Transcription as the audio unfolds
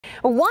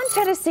One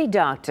Tennessee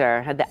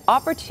doctor had the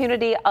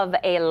opportunity of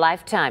a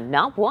lifetime,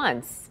 not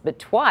once, but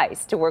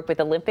twice, to work with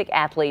Olympic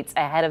athletes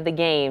ahead of the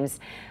games.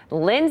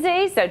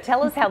 Lindsay, so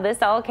tell us how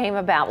this all came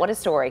about. What a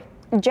story.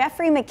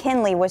 Jeffrey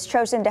McKinley was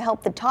chosen to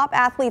help the top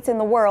athletes in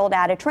the world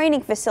at a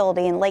training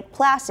facility in Lake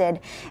Placid,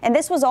 and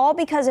this was all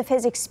because of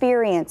his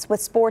experience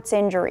with sports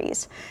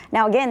injuries.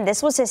 Now again,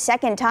 this was his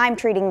second time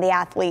treating the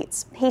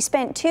athletes. He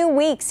spent 2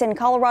 weeks in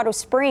Colorado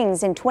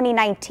Springs in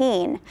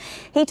 2019.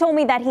 He told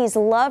me that he's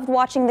loved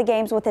watching the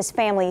games with his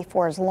family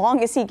for as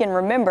long as he can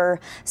remember,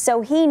 so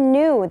he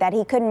knew that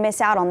he couldn't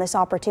miss out on this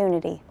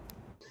opportunity.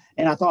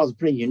 And I thought it was a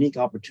pretty unique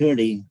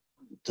opportunity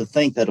to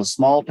think that a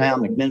small town,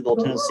 McMinnville,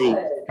 Tennessee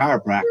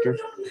chiropractor,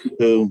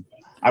 who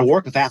I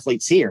work with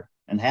athletes here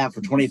and have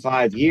for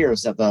 25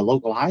 years at the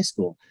local high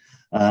school,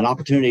 an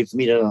opportunity for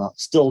me to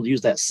still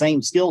use that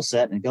same skill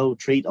set and go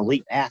treat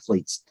elite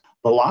athletes.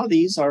 But a lot of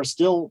these are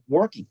still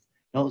working.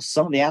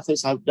 Some of the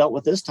athletes I've dealt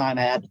with this time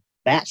had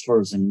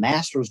bachelor's and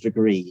master's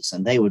degrees,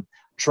 and they would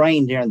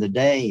train during the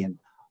day and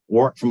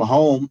work from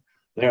home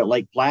there at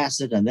Lake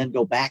Placid and then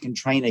go back and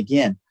train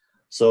again.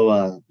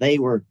 So they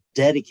were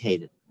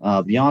dedicated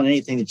beyond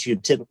anything that you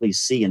typically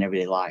see in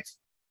everyday life.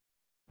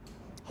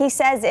 He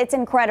says it's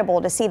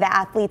incredible to see the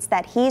athletes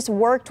that he's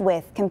worked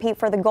with compete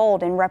for the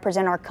gold and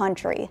represent our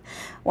country.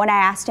 When I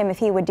asked him if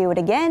he would do it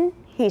again,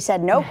 he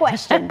said no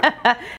question.